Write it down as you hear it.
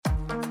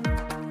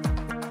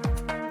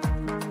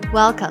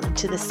Welcome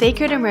to the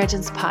Sacred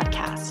Emergence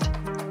Podcast.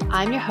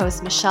 I'm your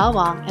host, Michelle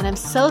Wong, and I'm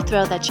so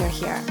thrilled that you're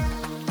here.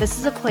 This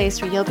is a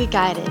place where you'll be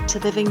guided to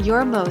living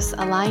your most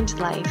aligned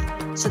life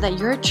so that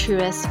your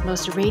truest,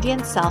 most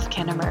radiant self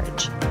can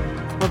emerge.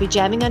 We'll be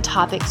jamming on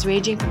topics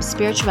ranging from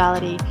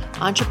spirituality,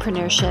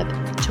 entrepreneurship,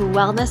 to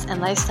wellness and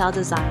lifestyle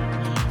design,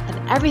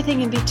 and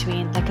everything in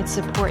between that can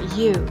support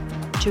you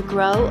to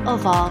grow,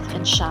 evolve,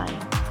 and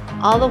shine,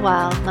 all the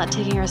while not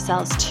taking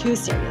ourselves too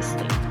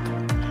seriously.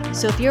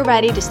 So if you're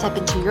ready to step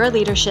into your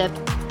leadership,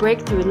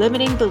 break through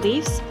limiting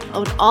beliefs,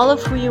 own all of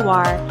who you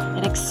are,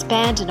 and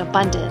expand in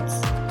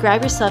abundance,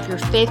 grab yourself your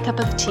faith cup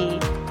of tea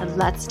and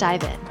let's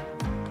dive in.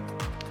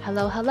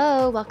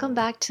 Hello. Welcome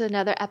back to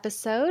another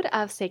episode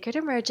of Sacred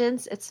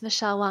Emergence. It's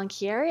Michelle Wong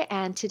here,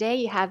 and today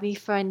you have me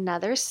for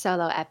another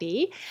solo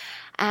epi.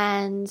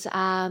 And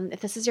if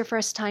this is your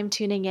first time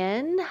tuning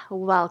in,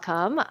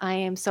 welcome. I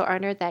am so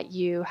honored that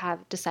you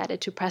have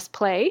decided to press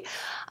play.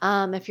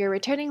 If you're a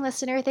returning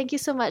listener, thank you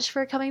so much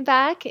for coming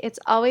back. It's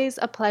always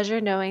a pleasure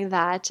knowing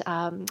that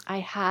I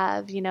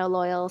have,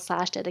 loyal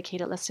 /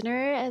 dedicated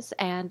listeners,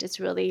 and it's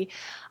really,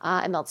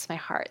 it melts my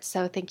heart.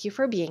 So thank you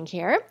for being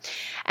here.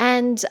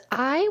 And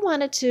I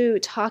wanted to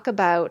talk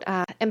about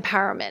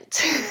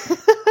empowerment.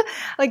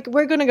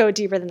 We're going to go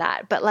deeper than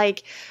that, but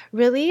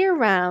really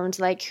around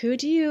who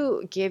do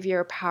you give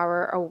your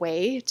power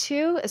away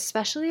to,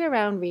 especially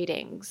around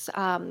readings.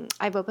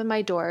 I've opened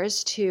my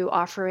doors to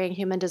offering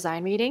human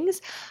design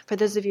readings. For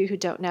those of you who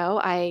don't know,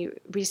 I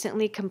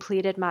recently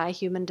completed my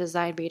human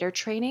design reader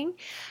training,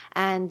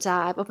 and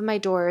I've opened my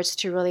doors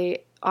to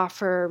really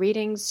offer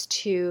readings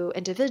to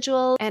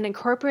individuals and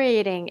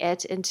incorporating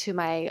it into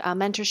my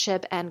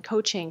mentorship and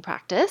coaching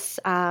practice,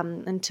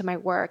 into my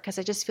work, because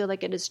I just feel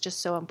like it is just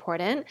so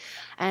important.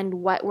 And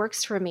what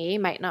works for me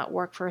might not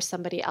work for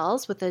somebody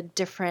else with a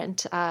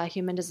different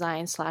human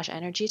design /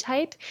 energy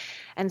type.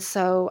 And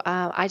so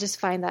I just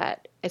find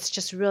that it's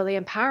just really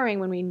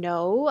empowering when we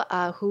know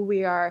who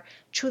we are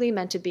truly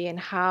meant to be and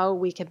how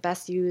we can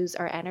best use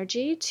our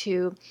energy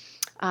to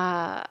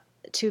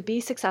be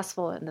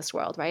successful in this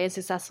world, right? And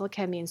successful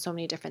can mean so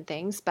many different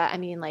things, but I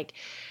mean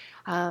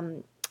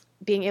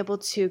being able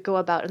to go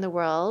about in the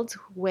world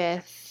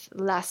with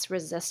less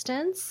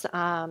resistance,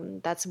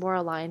 that's more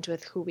aligned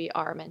with who we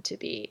are meant to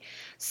be.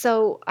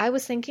 So I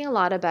was thinking a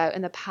lot about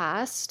in the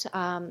past,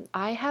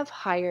 I have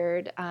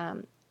hired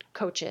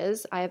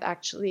coaches. I have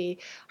actually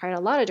hired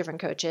a lot of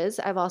different coaches.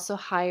 I've also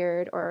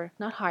have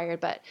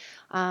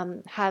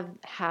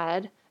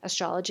had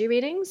astrology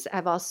readings.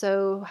 I've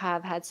also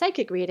have had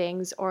psychic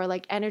readings or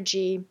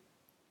energy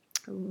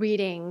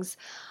readings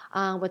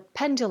with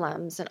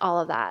pendulums and all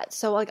of that.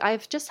 So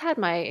I've just had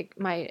my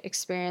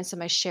experience and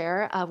my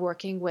share of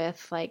working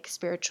with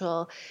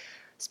spiritual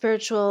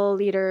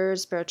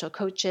leaders, spiritual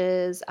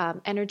coaches,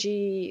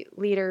 energy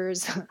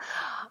leaders.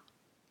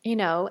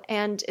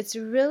 And it's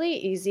really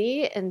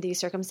easy in these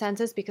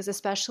circumstances because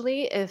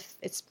especially if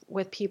it's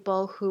with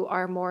people who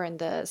are more in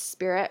the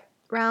spirit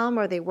realm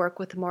or they work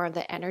with more of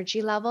the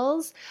energy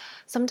levels,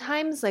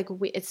 sometimes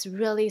it's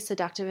really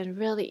seductive and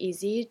really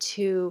easy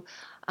to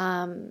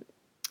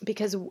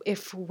because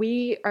if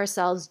we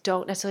ourselves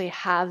don't necessarily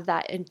have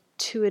that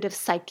intuitive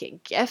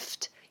psychic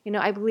gift,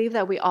 I believe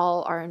that we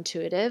all are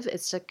intuitive.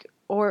 It's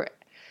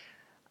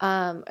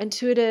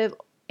intuitive,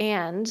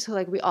 and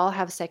we all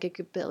have psychic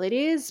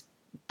abilities,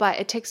 but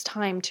it takes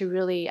time to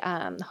really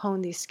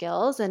hone these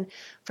skills. And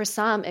for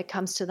some, it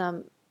comes to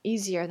them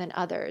easier than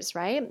others,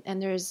 right?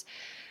 And there's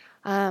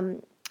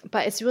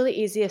but it's really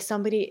easy if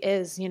somebody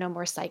is,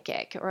 more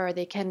psychic, or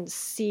they can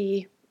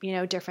see,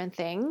 different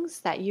things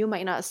that you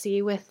might not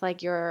see with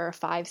your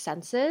five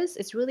senses.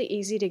 It's really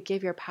easy to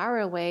give your power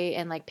away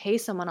and pay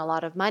someone a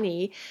lot of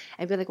money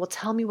and be well,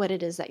 tell me what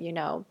it is that you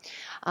know.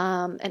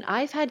 And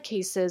I've had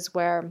cases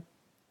where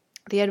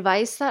the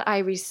advice that I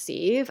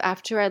receive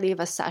after I leave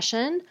a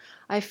session,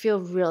 I feel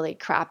really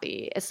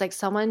crappy. It's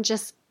someone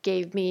just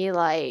gave me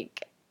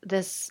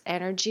this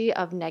energy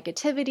of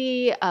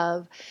negativity,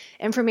 of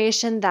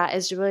information that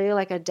is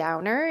really a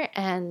downer,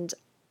 and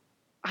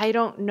I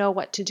don't know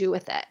what to do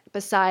with it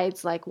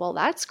besides well,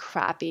 that's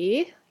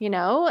crappy,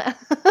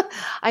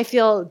 I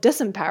feel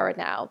disempowered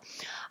now.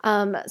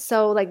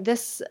 So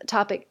this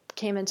topic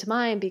came into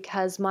mind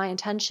because my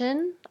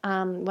intention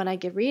when I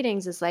give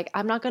readings is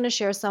I'm not going to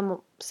share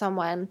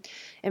someone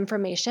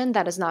information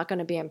that is not going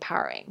to be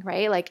empowering,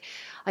 right?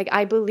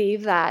 I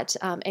believe that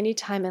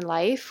anytime in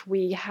life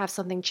we have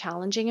something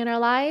challenging in our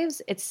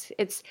lives,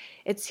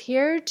 it's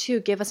here to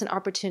give us an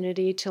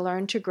opportunity to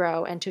learn, to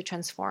grow, and to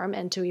transform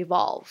and to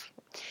evolve.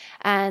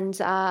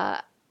 And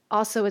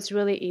also, it's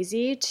really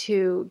easy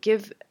to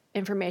give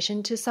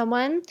information to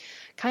someone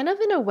kind of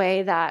in a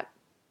way that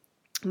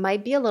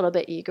might be a little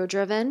bit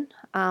ego-driven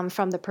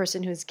from the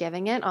person who's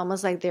giving it,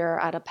 almost they're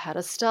at a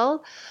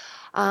pedestal.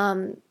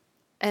 And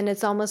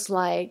it's almost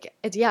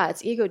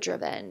it's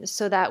ego-driven,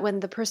 so that when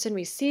the person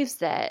receives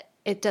it,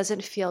 it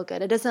doesn't feel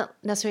good. It doesn't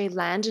necessarily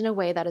land in a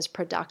way that is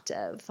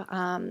productive.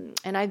 And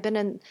I've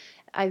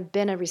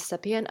been a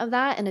recipient of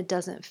that, and it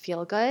doesn't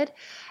feel good.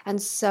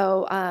 And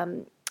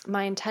so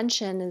my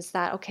intention is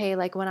that, okay,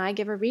 like when I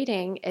give a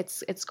reading,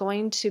 it's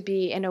going to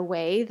be in a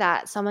way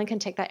that someone can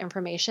take that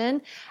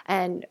information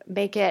and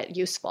make it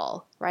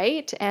useful,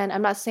 right? And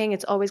I'm not saying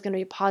it's always going to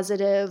be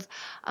positive,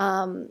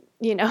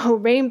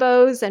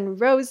 rainbows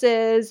and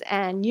roses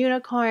and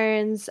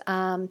unicorns.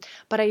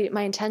 But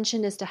my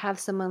intention is to have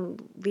someone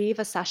leave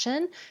a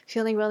session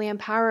feeling really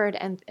empowered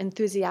and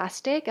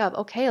enthusiastic of,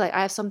 okay, like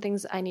I have some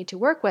things I need to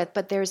work with,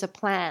 but there's a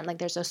plan, like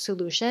there's a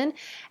solution,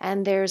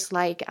 and there's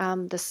like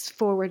this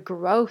forward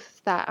growth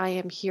that I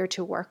am here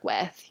to work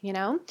with,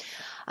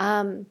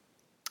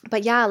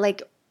 But yeah,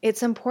 like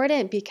it's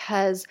important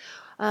because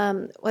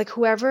like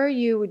whoever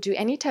you do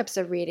any types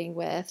of reading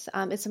with,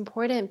 it's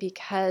important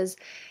because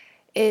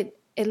it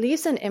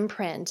leaves an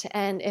imprint.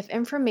 And if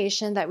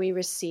information that we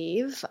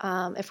receive,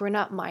 if we're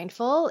not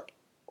mindful,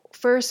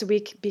 first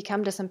we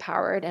become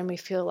disempowered and we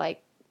feel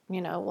like,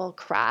 well,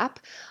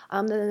 crap.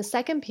 Then the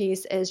second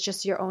piece is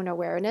just your own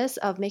awareness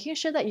of making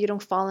sure that you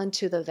don't fall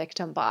into the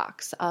victim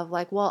box of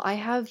like, well, I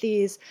have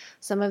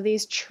some of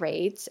these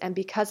traits, and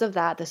because of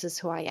that, this is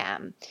who I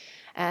am.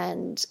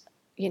 And,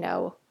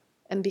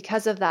 and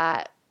because of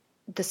that,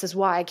 this is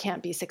why I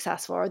can't be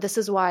successful, or this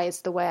is why it's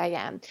the way I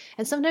am.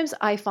 And sometimes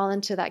I fall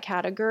into that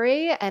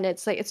category, and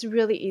it's like, it's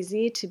really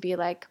easy to be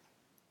like,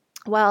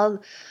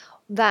 well,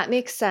 that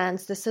makes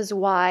sense. This is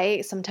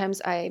why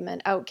sometimes I'm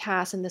an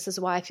outcast, and this is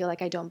why I feel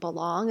like I don't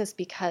belong, is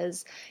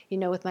because,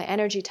 with my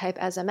energy type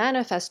as a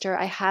manifester,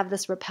 I have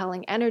this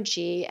repelling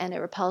energy and it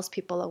repels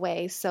people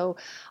away. So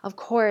of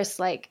course,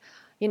 like,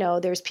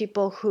 there's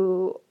people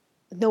who,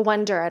 no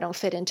wonder I don't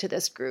fit into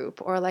this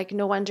group, or like,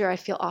 no wonder I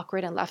feel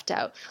awkward and left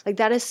out. Like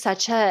that is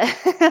such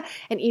an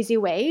easy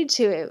way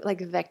to like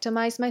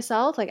victimize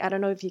myself. Like, I don't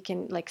know if you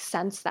can like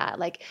sense that.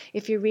 Like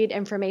if you read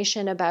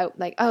information about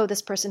like, oh,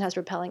 this person has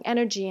repelling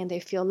energy and they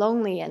feel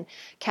lonely and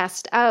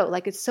cast out,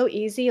 like it's so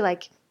easy.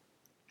 Like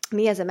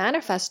me as a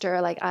manifester,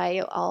 like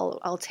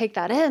I'll take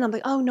that in. I'm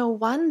like, oh, no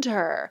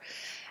wonder.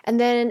 And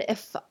then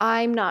if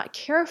I'm not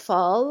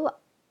careful,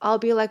 I'll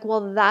be like,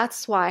 well,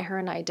 that's why her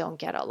and I don't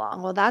get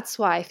along. Well, that's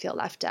why I feel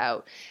left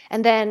out.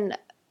 And then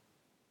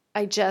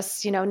I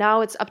just,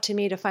 now it's up to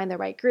me to find the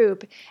right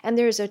group. And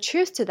there's a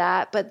truth to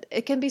that, but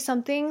it can be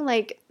something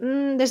like,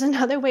 there's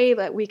another way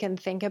that we can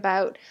think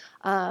about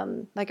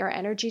like our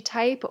energy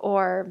type,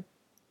 or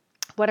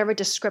whatever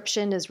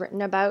description is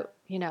written about,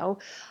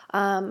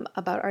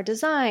 about our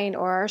design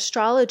or our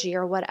astrology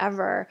or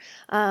whatever.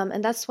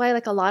 And that's why,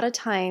 like a lot of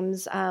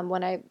times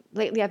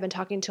lately I've been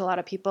talking to a lot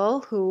of people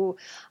who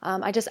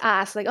I just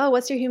ask like, oh,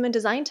 what's your human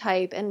design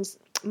type? And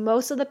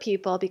most of the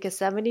people, because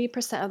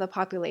 70% of the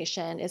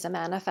population is a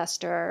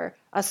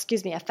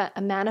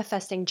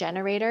manifesting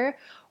generator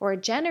or a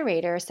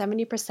generator,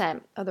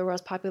 70% of the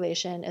world's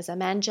population is a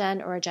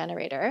man-gen or a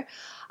generator.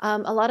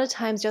 A lot of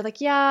times they're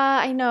like, yeah,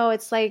 I know,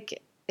 it's like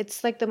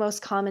the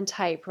most common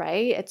type,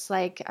 right? It's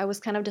like, I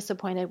was kind of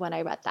disappointed when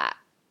I read that.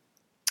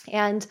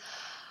 And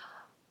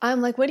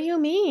I'm like, what do you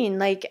mean?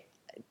 Like,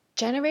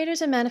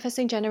 generators and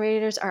manifesting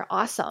generators are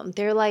awesome.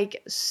 They're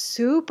like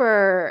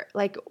super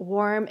like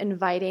warm,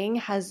 inviting,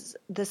 has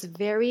this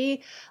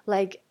very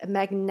like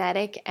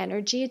magnetic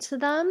energy to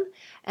them.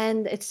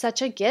 And it's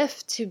such a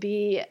gift to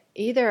be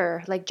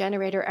either like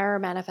generator or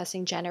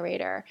manifesting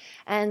generator.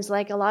 And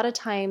like a lot of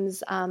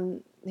times,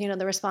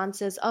 the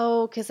response is,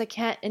 oh, because I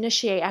can't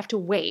initiate, I have to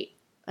wait.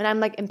 And I'm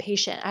like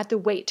impatient. I have to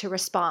wait to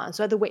respond.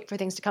 So I have to wait for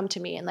things to come to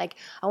me. And like,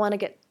 I want to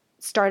get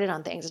started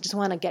on things. I just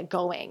want to get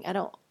going. I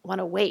don't want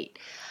to wait.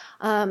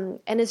 And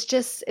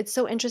it's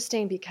so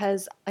interesting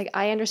because like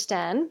I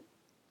understand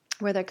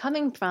where they're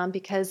coming from,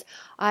 because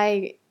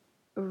I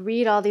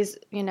read all these,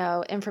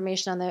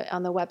 information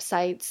on the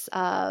websites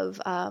of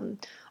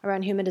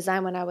around human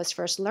design when I was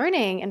first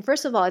learning. And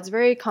first of all, it's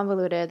very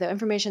convoluted. The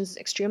information is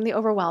extremely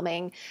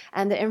overwhelming,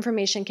 and the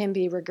information can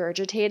be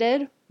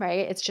regurgitated,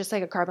 right? It's just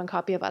like a carbon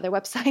copy of other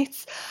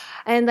websites.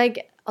 And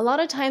like a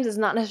lot of times it's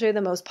not necessarily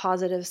the most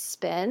positive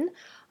spin.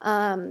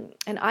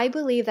 And I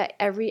believe that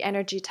every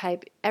energy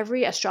type,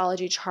 every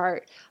astrology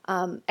chart,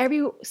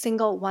 every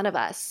single one of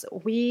us,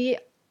 we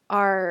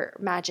are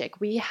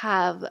magic. We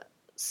have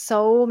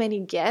so many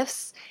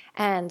gifts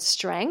and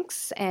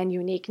strengths and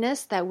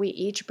uniqueness that we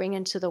each bring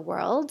into the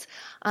world,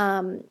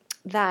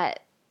 that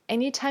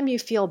anytime you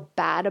feel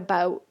bad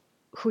about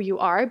who you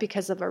are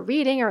because of a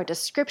reading or a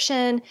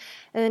description,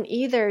 and then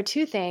either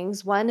two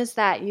things. One is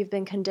that you've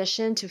been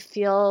conditioned to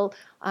feel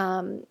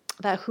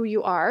that who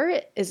you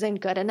are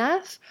isn't good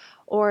enough,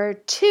 or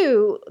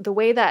two, the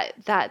way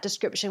that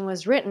description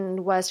was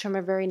written was from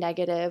a very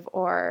negative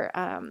or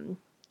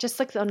just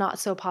like a not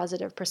so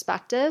positive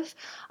perspective.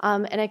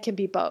 And it can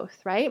be both,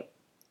 right?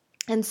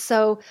 And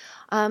so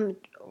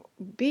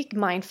be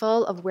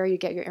mindful of where you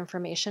get your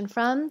information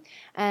from.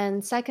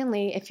 And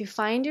secondly, if you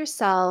find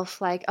yourself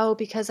like, oh,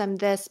 because I'm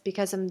this,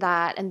 because I'm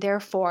that, and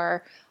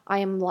therefore I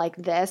am like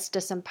this,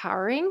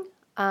 disempowering,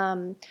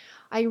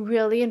 I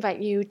really invite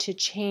you to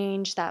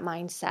change that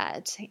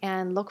mindset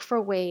and look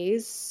for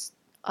ways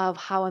of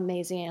how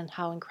amazing and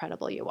how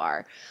incredible you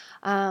are.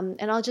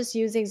 And I'll just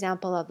use the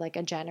example of like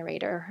a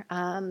generator,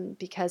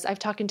 because I've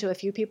talked to a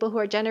few people who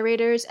are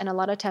generators, and a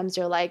lot of times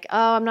they're like,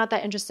 oh, I'm not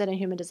that interested in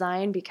human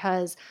design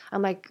because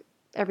I'm like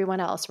everyone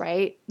else,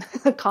 right?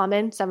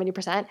 Common,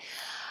 70%.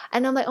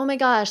 And I'm like, oh my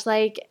gosh,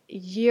 like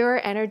your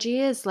energy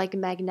is like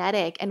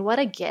magnetic, and what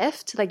a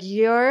gift. Like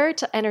your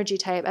energy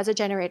type as a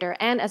generator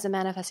and as a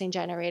manifesting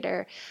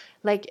generator,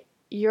 like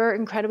you're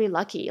incredibly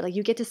lucky. Like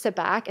you get to sit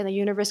back and the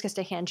universe gets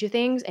to hand you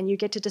things and you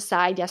get to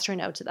decide yes or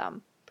no to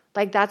them.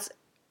 Like that's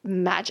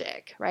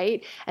magic,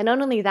 right? And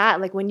not only that,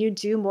 like when you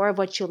do more of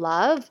what you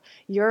love,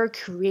 you're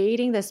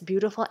creating this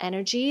beautiful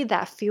energy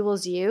that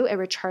fuels you, it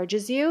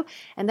recharges you,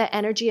 and that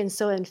energy is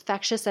so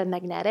infectious and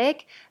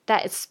magnetic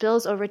that it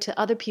spills over to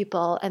other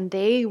people and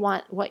they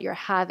want what you're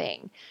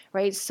having,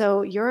 right?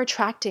 So you're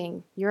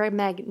attracting, you're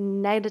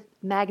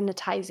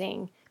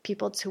magnetizing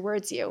people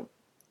towards you.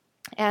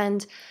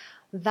 And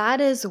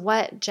that is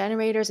what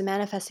generators and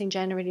manifesting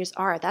generators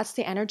are. That's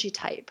the energy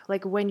type.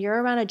 Like when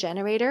you're around a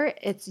generator,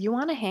 it's you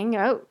want to hang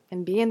out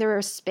and be in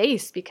their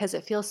space because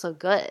it feels so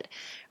good,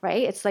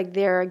 right? It's like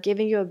they're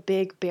giving you a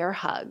big bear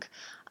hug.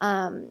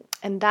 And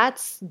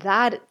that's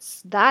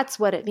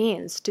what it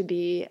means to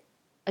be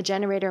a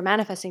generator,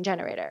 manifesting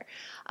generator.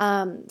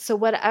 So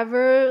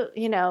whatever,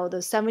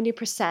 those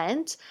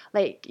 70%,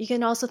 like you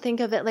can also think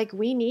of it like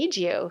we need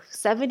you.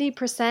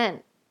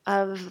 70%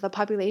 of the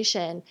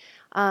population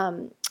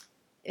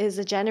is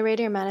a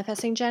generator,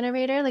 manifesting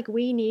generator. Like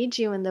we need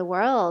you in the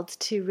world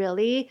to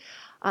really,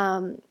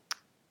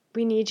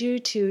 we need you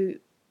to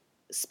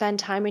spend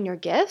time in your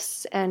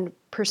gifts and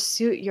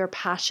pursue your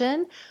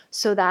passion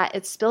so that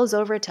it spills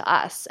over to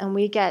us and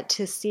we get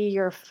to see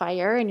your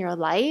fire and your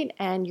light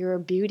and your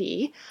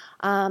beauty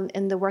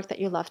in the work that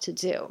you love to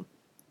do.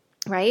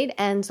 Right.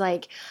 And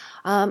like,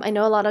 I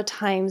know a lot of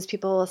times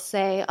people will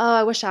say, oh,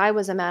 I wish I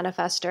was a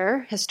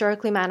manifester.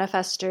 Historically,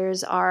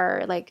 manifestors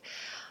are like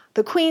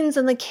the queens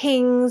and the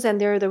kings,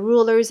 and they're the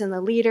rulers and the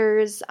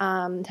leaders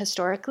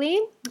historically,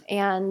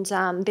 and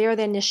they're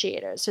the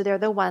initiators. So they're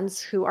the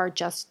ones who are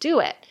just do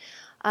it.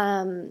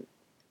 And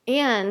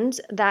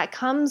that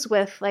comes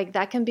with like,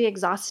 that can be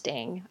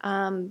exhausting.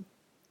 I'm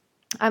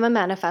a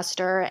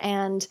manifester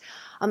and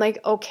I'm like,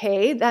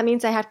 okay, that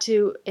means I have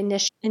to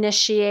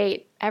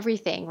initiate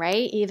everything,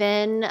 right?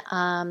 Even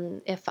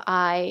if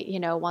I,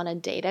 want to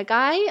date a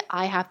guy,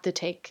 I have to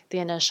take the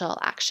initial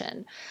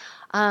action.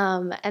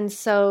 And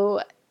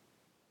so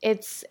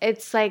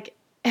it's like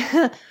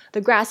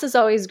the grass is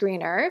always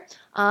greener.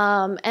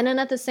 And then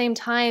at the same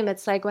time,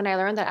 it's like when I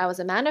learned that I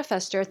was a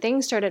manifester,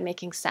 things started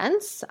making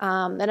sense.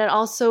 And it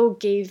also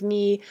gave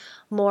me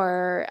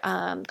more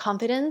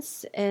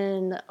confidence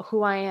in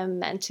who I am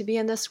meant to be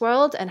in this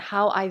world and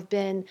how I've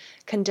been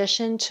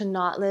conditioned to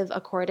not live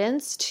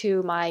accordance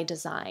to my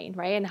design,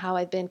 right? And how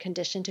I've been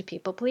conditioned to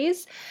people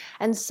please.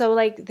 And so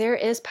like there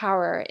is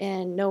power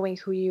in knowing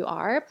who you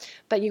are,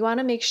 but you want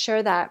to make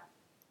sure that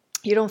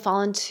you don't fall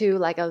into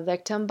like a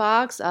victim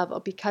box of, oh,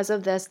 because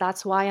of this,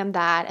 that's why I'm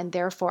that, and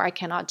therefore I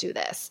cannot do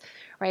this,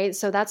 right?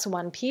 So that's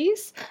one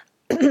piece.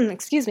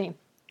 Excuse me.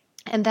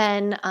 And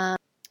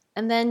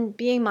then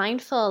being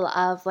mindful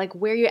of like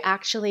where you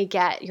actually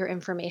get your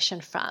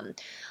information from.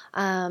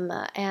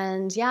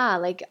 And yeah,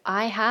 like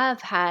I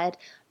have had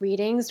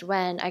readings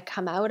when I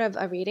come out of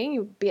a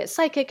reading, be it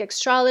psychic,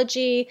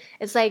 astrology,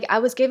 it's like I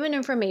was given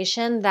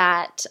information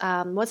that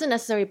wasn't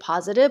necessarily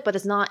positive, but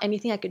it's not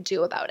anything I could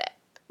do about it.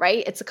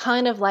 Right? It's a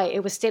kind of like, it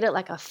was stated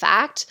like a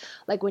fact,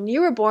 like when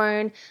you were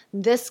born,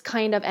 this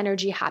kind of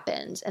energy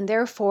happened. And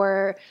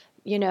therefore,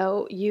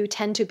 you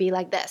tend to be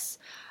like this.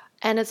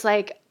 And it's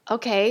like,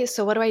 okay,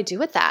 so what do I do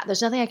with that?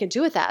 There's nothing I can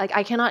do with that. Like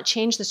I cannot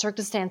change the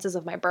circumstances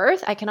of my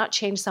birth. I cannot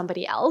change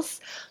somebody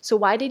else. So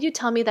why did you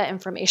tell me that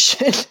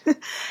information?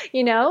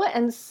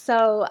 And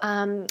so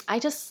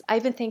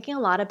I've been thinking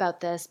a lot about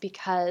this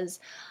because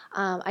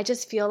I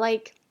just feel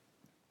like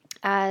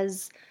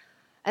as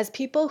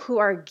people who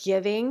are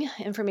giving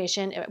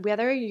information,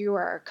 whether you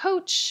are a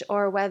coach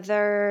or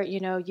whether,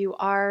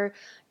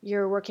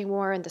 you're working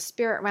more in the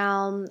spirit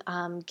realm,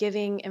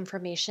 giving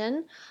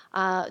information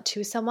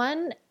to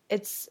someone,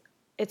 it's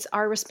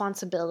our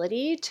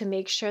responsibility to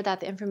make sure that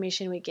the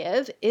information we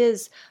give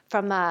is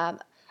from a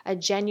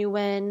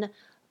genuine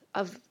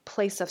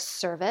place of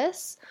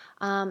service,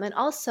 and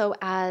also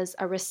as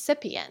a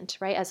recipient,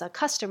 right? As a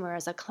customer,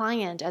 as a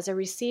client, as a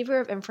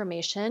receiver of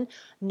information,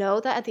 know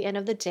that at the end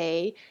of the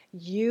day,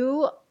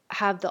 you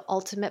have the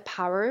ultimate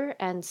power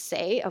and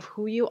say of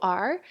who you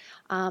are,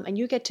 and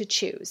you get to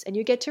choose and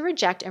you get to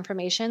reject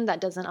information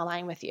that doesn't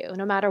align with you,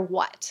 no matter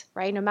what,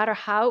 right? No matter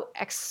how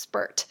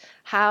expert,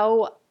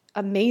 how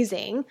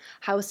amazing,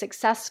 how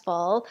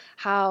successful,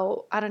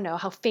 how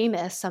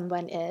famous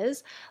someone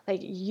is, like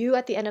you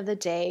at the end of the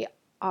day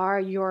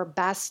are your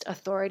best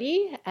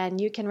authority,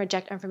 and you can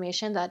reject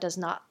information that does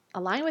not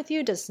align with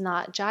you, does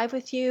not jive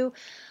with you,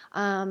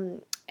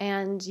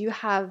 and you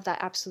have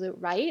that absolute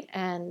right,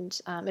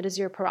 and it is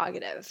your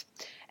prerogative.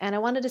 And I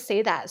wanted to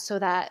say that so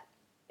that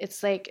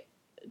it's like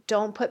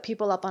don't put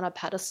people up on a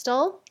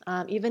pedestal,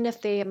 even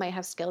if they might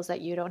have skills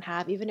that you don't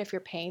have, even if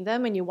you're paying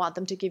them and you want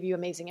them to give you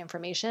amazing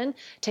information.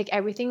 Take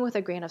everything with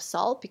a grain of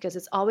salt, because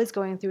it's always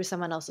going through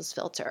someone else's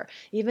filter.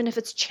 Even if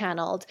it's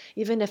channeled,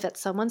 even if it's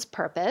someone's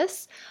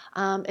purpose,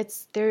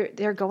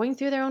 they're going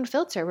through their own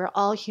filter. We're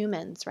all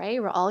humans,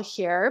 right? We're all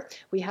here.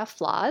 We have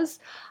flaws.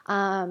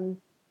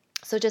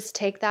 So just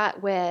take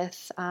that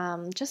with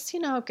just,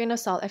 a grain of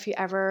salt if you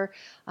ever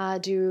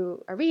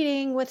do a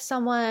reading with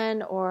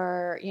someone,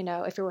 or,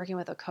 if you're working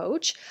with a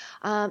coach.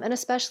 And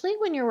especially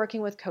when you're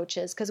working with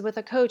coaches, because with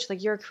a coach,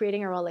 like, you're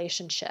creating a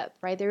relationship,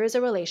 right? There is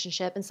a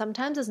relationship. And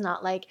sometimes it's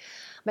not like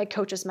my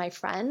coach is my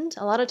friend.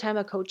 A lot of time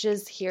a coach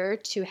is here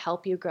to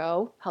help you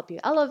grow, help you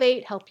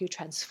elevate, help you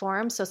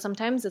transform. So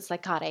sometimes it's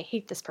like, God, I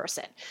hate this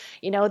person.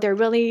 They're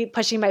really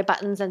pushing my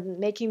buttons and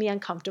making me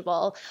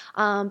uncomfortable.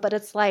 But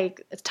it's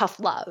like, it's tough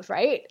love,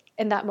 right?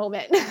 In that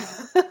moment.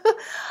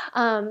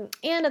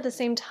 And at the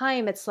same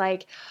time, it's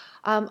like,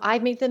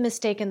 I've made the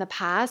mistake in the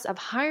past of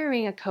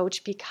hiring a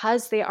coach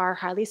because they are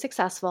highly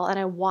successful and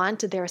I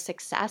want their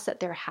success that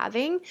they're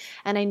having.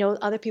 And I know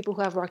other people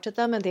who have worked with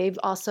them and they've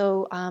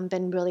also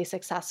been really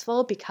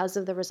successful because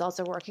of the results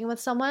of working with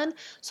someone.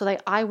 So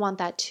like, I want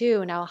that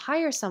too. And I'll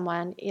hire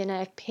someone and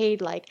I've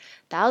paid like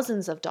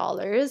thousands of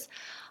dollars.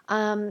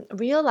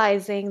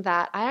 Realizing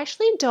that I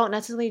actually don't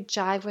necessarily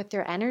jive with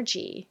their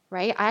energy,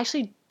 right? I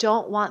actually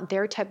don't want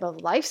their type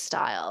of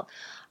lifestyle.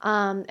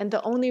 And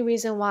the only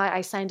reason why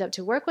I signed up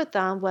to work with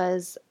them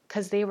was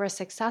because they were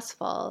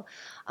successful.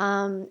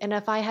 And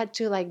if I had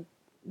to like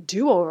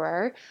do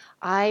over,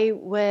 I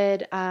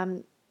would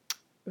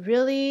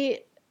really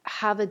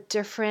have a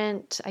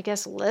different, I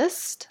guess,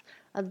 list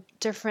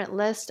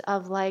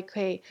of like,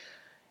 okay,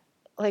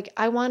 like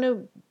I want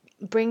to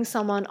bring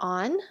someone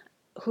on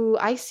who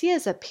I see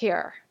as a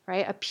peer,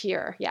 right? A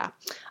peer, yeah.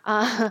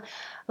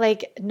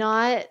 Like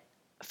not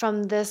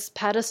from this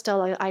pedestal,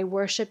 like, I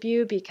worship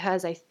you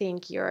because I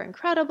think you're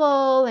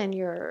incredible and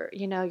you're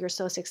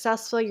so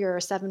successful, you're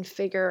a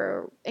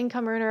 7-figure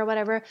income earner or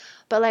whatever.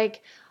 But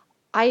like,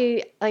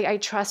 I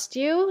trust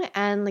you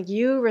and like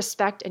you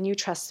respect and you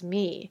trust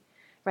me,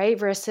 right?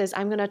 Versus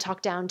I'm going to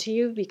talk down to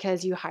you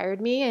because you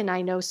hired me and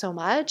I know so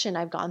much and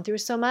I've gone through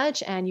so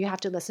much and you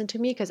have to listen to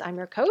me because I'm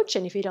your coach.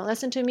 And if you don't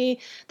listen to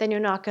me, then you're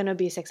not going to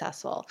be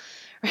successful,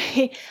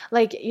 right?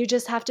 Like you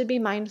just have to be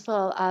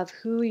mindful of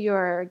who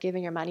you're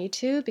giving your money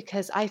to,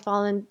 because I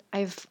fall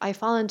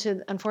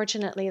into,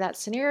 unfortunately, that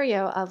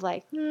scenario of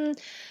like,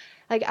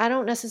 like I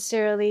don't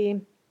necessarily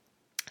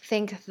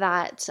think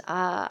that,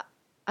 I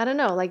don't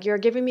know, like you're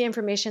giving me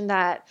information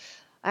that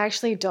I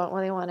actually don't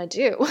really want to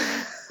do.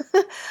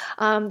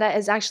 That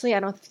is actually, I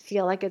don't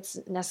feel like it's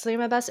necessarily in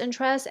my best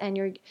interest,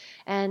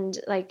 and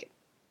like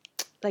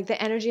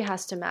the energy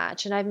has to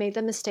match. And I've made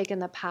the mistake in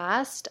the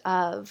past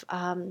of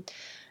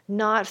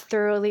not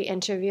thoroughly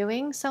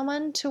interviewing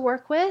someone to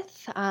work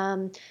with,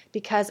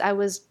 because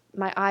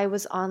my eye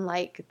was on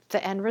like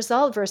the end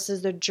result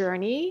versus the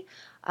journey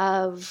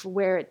of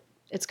where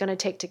it's going to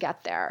take to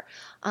get there.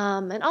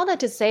 And all that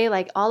to say,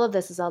 like all of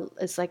this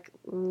is like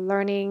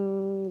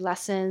learning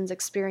lessons,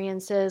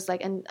 experiences,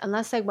 like, and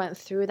unless I went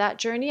through that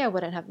journey, I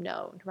wouldn't have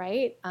known.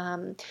 Right.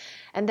 And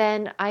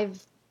then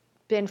I've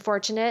been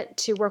fortunate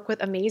to work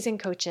with amazing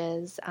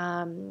coaches,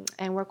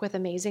 and work with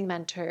amazing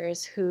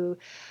mentors who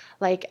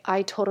like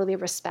I totally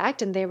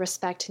respect and they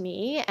respect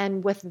me.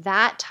 And with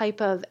that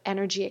type of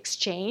energy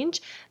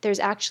exchange, there's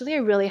actually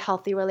a really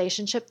healthy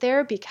relationship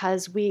there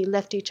because we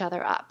lift each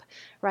other up,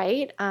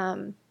 right?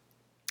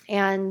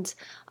 And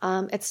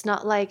it's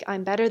not like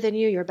I'm better than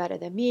you, you're better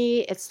than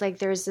me. It's like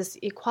there's this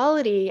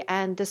equality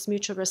and this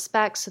mutual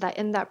respect so that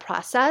in that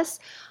process,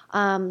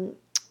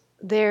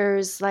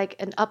 there's like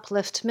an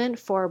upliftment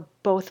for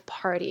both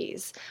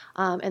parties,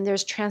 and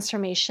there's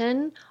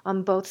transformation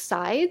on both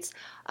sides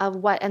of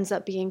what ends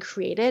up being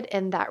created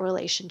in that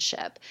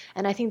relationship.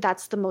 And I think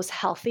that's the most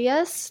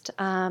healthiest,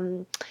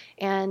 and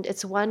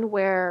it's one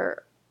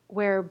where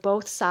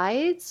both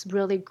sides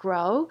really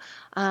grow,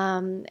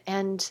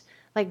 and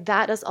like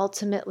that is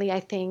ultimately, I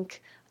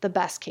think, the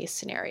best case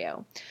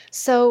scenario.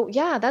 So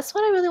yeah, that's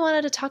what I really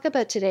wanted to talk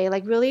about today.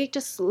 Like really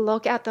just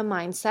look at the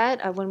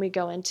mindset of when we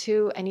go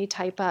into any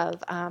type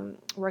of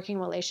working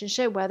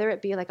relationship, whether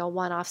it be like a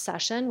one-off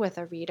session with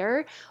a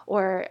reader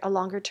or a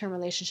longer term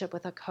relationship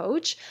with a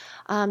coach.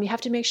 You have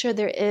to make sure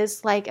there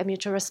is like a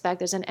mutual respect,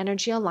 there's an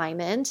energy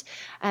alignment.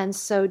 And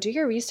so do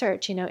your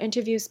research,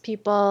 interviews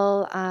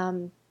people.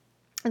 And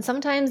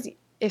sometimes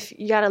if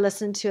you got to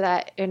listen to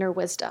that inner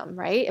wisdom,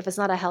 right? If it's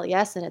not a hell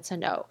yes, then it's a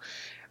no.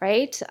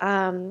 Right?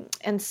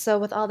 And so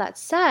with all that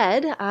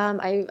said,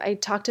 I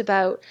talked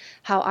about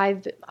how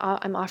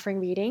I'm offering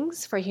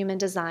readings for human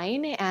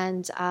design,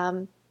 and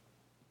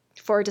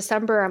for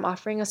December, I'm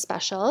offering a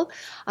special.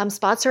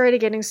 Spots are already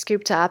getting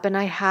scooped up, and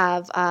I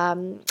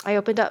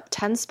opened up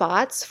 10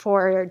 spots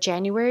for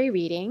January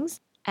readings.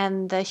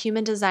 And the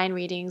human design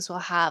readings will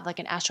have like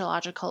an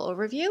astrological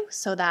overview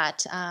so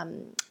that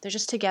they're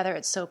just together.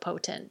 It's so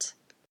potent.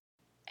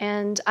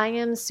 And I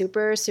am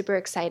super, super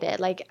excited.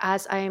 Like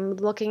as I'm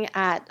looking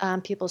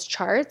at people's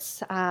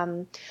charts,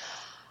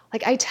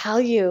 Like I tell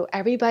you,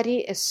 everybody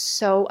is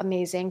so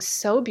amazing,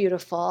 so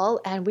beautiful,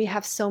 and we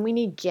have so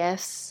many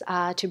gifts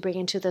to bring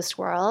into this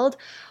world.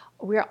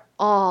 We're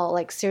all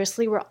like,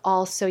 seriously, we're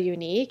all so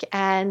unique.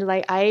 And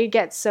like, I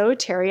get so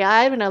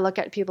teary-eyed when I look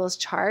at people's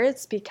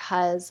charts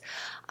because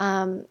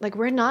like,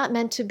 we're not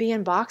meant to be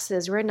in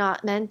boxes. We're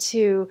not meant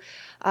to,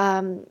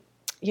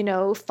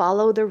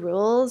 follow the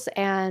rules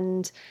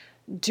and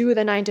do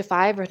the 9 to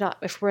 5 or not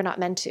if we're not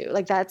meant to.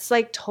 Like that's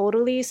like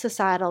totally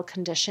societal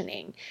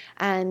conditioning.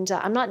 And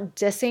I'm not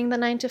dissing the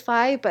 9 to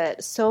 5,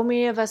 but so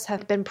many of us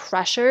have been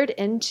pressured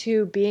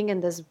into being in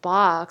this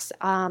box,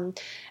 and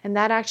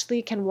that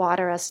actually can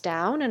water us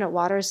down, and it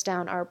waters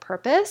down our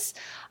purpose.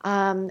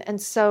 And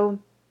so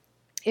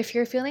if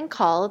you're feeling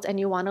called and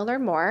you want to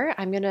learn more,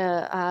 I'm going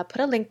to put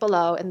a link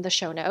below in the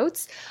show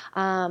notes,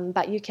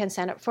 but you can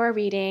sign up for a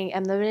reading.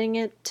 I'm limiting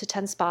it to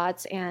 10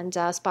 spots, and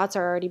spots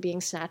are already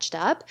being snatched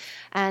up.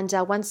 And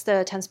once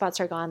the 10 spots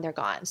are gone, they're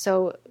gone.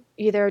 So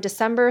either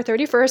December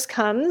 31st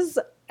comes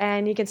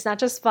and you can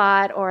snatch a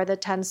spot, or the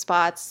 10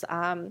 spots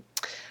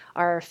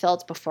are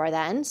filled before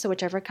then. So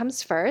whichever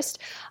comes first.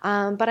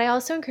 But I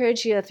also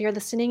encourage you, if you're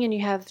listening and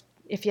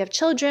if you have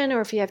children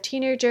or if you have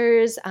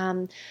teenagers,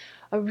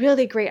 a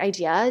really great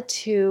idea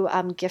to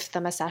gift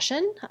them a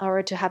session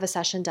or to have a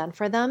session done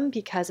for them,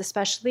 because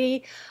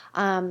especially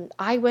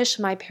I wish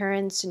my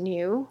parents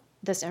knew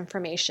this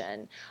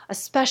information,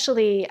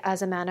 especially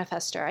as a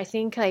manifestor. I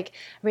think like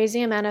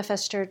raising a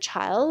manifestor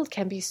child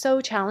can be so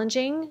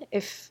challenging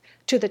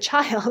to the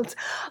child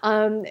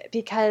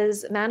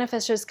because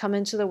manifestors come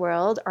into the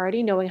world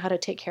already knowing how to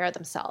take care of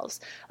themselves.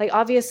 Like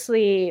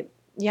obviously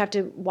you have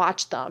to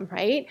watch them,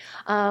 right?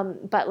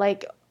 But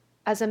like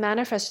as a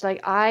manifestor,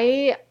 like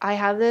I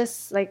have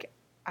this, like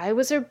I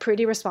was a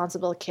pretty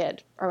responsible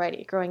kid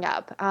already growing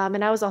up.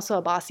 And I was also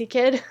a bossy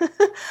kid,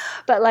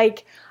 but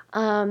like,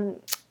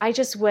 I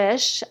just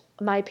wish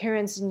my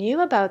parents knew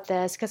about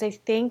this, because I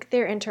think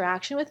their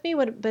interaction with me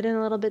would have been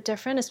a little bit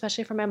different,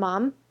 especially for my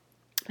mom.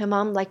 My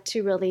mom liked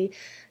to really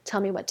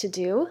tell me what to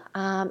do.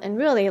 And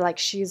really like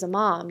she's a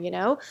mom,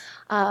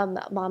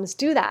 moms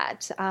do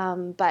that.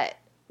 But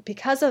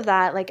because of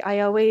that, like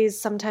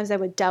sometimes I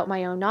would doubt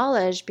my own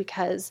knowledge,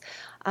 because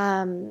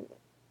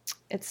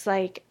it's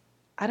like,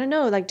 I don't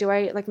know, like,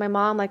 like my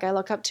mom, like I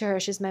look up to her,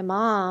 she's my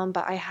mom,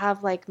 but I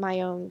have like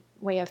my own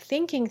way of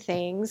thinking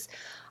things.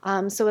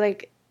 So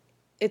like,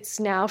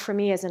 it's now for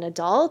me as an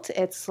adult,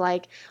 it's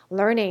like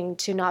learning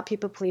to not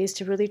people please,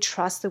 to really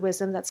trust the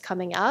wisdom that's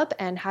coming up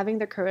and having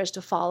the courage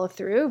to follow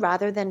through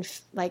rather than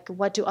like,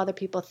 what do other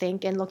people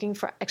think, and looking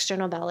for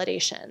external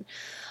validation.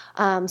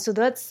 So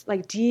that's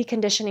like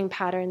deconditioning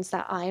patterns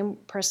that I'm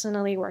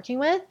personally working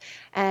with.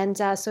 And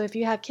so if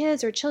you have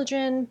kids or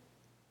children,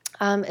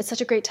 it's such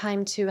a great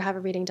time to have a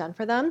reading done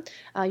for them.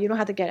 You don't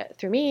have to get it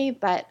through me,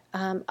 but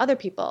other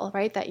people,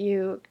 right, that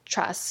you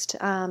trust.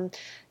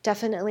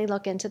 Definitely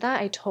look into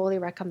that. I totally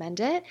recommend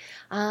it.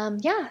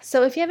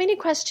 So if you have any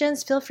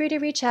questions, feel free to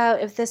reach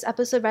out. If this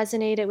episode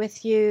resonated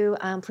with you,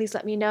 please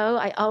let me know.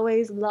 I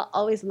always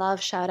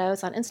love shout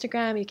outs on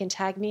Instagram. You can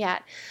tag me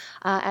at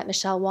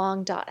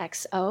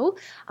michellewong.xo.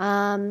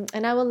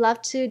 And I would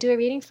love to do a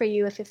reading for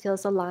you if it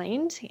feels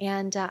aligned.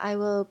 And I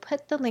will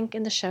put the link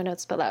in the show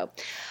notes below.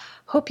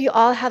 Hope you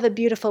all have a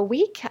beautiful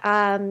week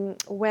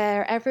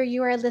wherever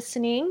you are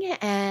listening,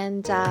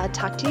 and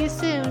talk to you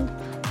soon.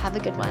 Have a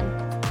good one.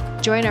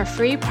 Join our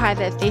free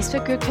private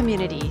Facebook group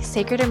community,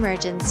 Sacred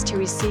Emergence, to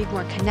receive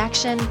more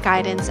connection,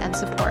 guidance, and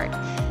support,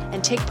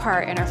 and take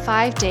part in our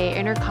 5-day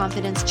Inner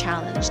Confidence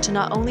Challenge to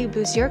not only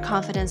boost your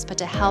confidence, but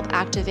to help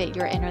activate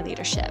your inner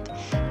leadership.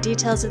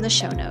 Details in the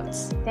show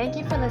notes. Thank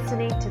you for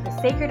listening to the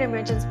Sacred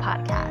Emergence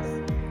podcast.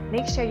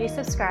 Make sure you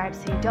subscribe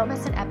so you don't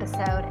miss an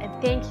episode,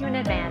 and thank you in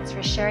advance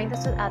for sharing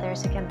this with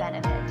others who can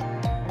benefit.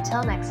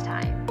 Until next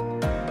time.